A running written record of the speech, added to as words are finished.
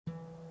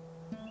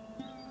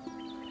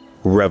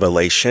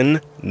Revelation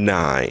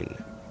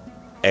 9.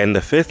 And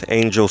the fifth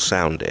angel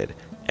sounded,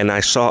 and I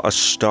saw a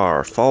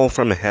star fall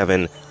from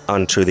heaven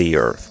unto the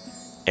earth,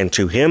 and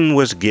to him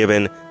was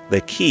given the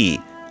key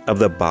of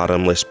the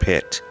bottomless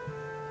pit.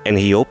 And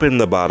he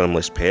opened the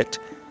bottomless pit,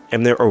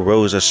 and there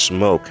arose a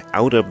smoke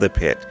out of the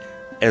pit,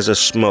 as a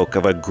smoke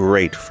of a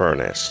great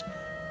furnace.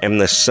 And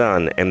the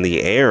sun and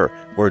the air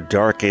were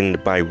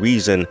darkened by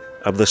reason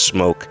of the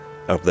smoke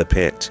of the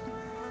pit.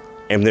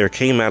 And there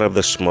came out of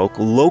the smoke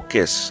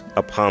locusts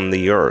upon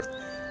the earth,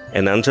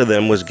 and unto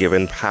them was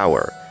given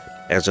power,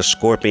 as the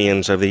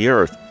scorpions of the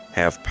earth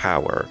have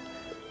power.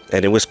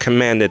 And it was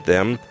commanded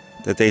them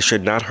that they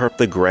should not hurt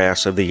the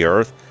grass of the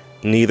earth,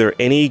 neither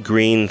any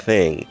green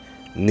thing,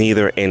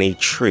 neither any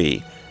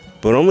tree,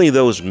 but only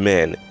those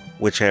men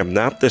which have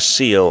not the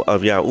seal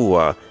of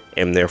Yahuwah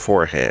in their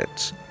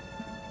foreheads.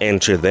 And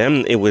to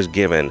them it was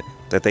given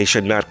that they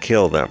should not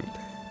kill them,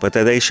 but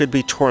that they should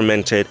be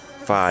tormented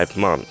 5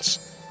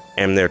 months.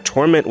 And their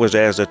torment was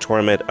as the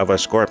torment of a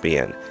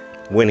scorpion,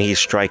 when he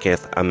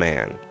striketh a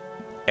man.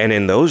 And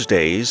in those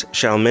days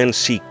shall men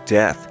seek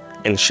death,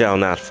 and shall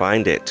not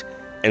find it,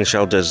 and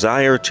shall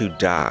desire to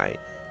die,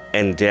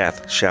 and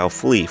death shall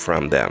flee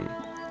from them.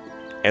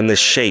 And the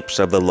shapes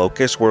of the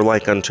locusts were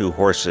like unto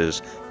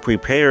horses,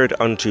 prepared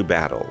unto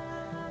battle.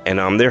 And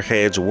on their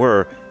heads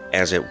were,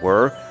 as it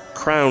were,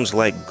 crowns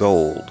like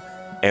gold,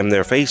 and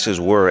their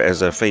faces were as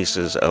the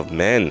faces of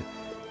men.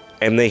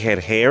 And they had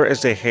hair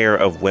as the hair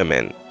of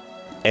women,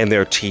 and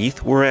their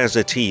teeth were as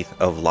the teeth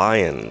of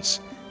lions.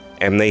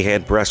 And they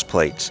had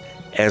breastplates,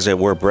 as it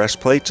were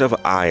breastplates of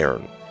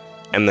iron.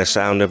 And the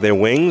sound of their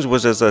wings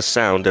was as the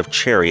sound of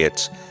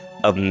chariots,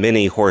 of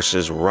many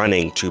horses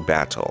running to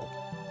battle.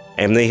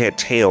 And they had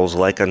tails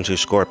like unto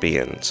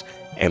scorpions,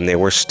 and there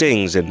were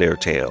stings in their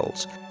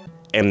tails.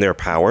 And their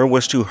power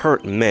was to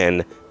hurt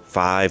men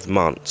 5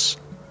 months.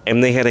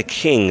 And they had a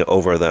king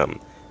over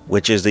them,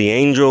 which is the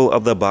angel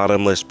of the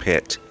bottomless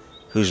pit,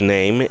 whose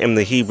name in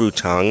the Hebrew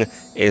tongue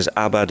is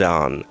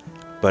Abaddon,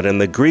 but in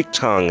the Greek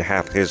tongue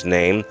hath his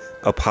name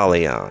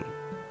Apollyon.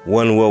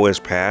 One woe is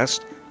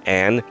past,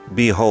 and,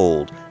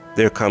 behold,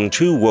 there come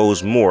 2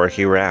 woes more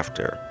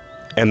hereafter.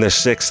 And the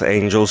sixth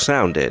angel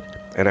sounded,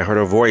 and I heard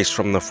a voice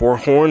from the 4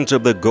 horns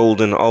of the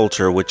golden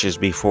altar which is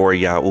before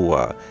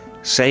Yahuwah,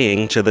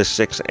 saying to the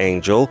sixth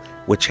angel,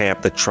 which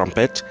hath the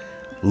trumpet,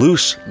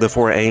 Loose the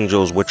 4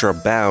 angels which are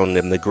bound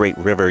in the great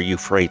river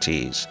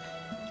Euphrates.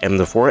 And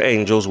the 4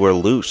 angels were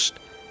loosed,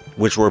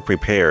 which were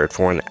prepared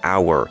for an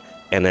hour,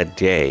 and a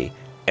day,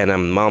 and a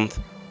month,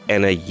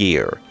 and a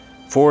year,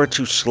 for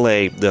to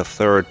slay the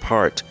 3rd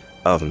part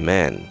of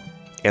men.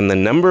 And the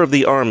number of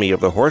the army of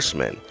the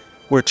horsemen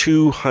were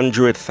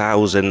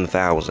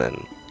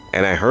 200,000.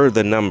 And I heard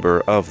the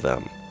number of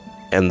them.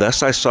 And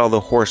thus I saw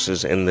the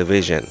horses in the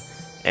vision,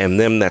 and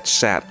them that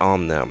sat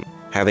on them,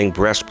 having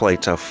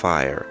breastplates of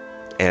fire,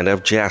 and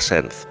of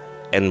jacinth,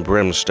 and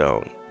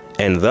brimstone.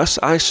 And thus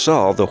I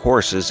saw the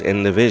horses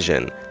in the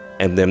vision,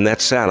 and them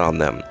that sat on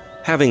them,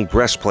 having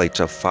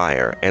breastplates of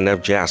fire, and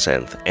of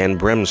jacinth, and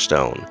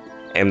brimstone.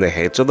 And the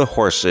heads of the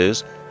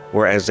horses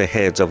were as the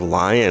heads of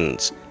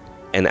lions,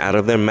 and out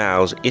of their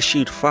mouths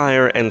issued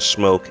fire, and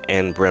smoke,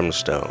 and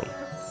brimstone.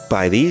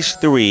 By these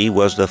 3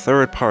 was the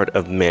 3rd part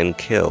of men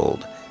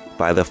killed,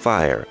 by the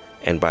fire,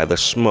 and by the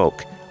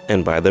smoke,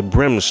 and by the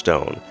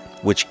brimstone,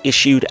 which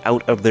issued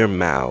out of their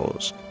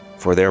mouths.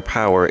 For their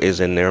power is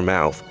in their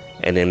mouth,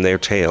 and in their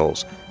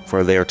tails,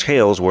 for their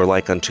tails were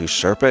like unto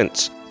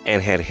serpents,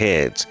 and had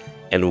heads,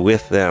 and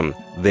with them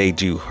they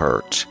do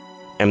hurt.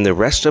 And the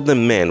rest of the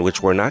men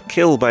which were not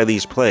killed by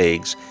these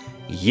plagues,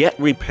 yet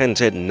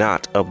repented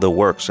not of the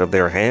works of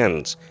their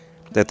hands,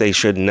 that they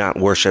should not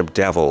worship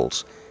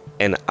devils,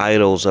 and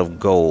idols of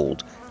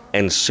gold,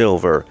 and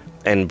silver,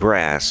 and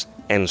brass,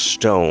 and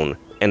stone,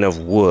 and of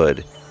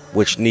wood,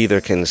 which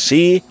neither can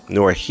see,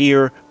 nor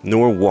hear,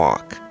 nor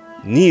walk.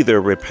 Neither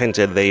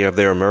repented they of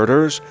their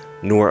murders,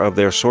 nor of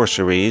their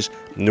sorceries,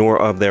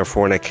 nor of their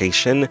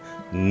fornication,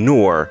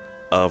 nor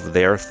of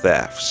their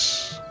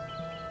thefts.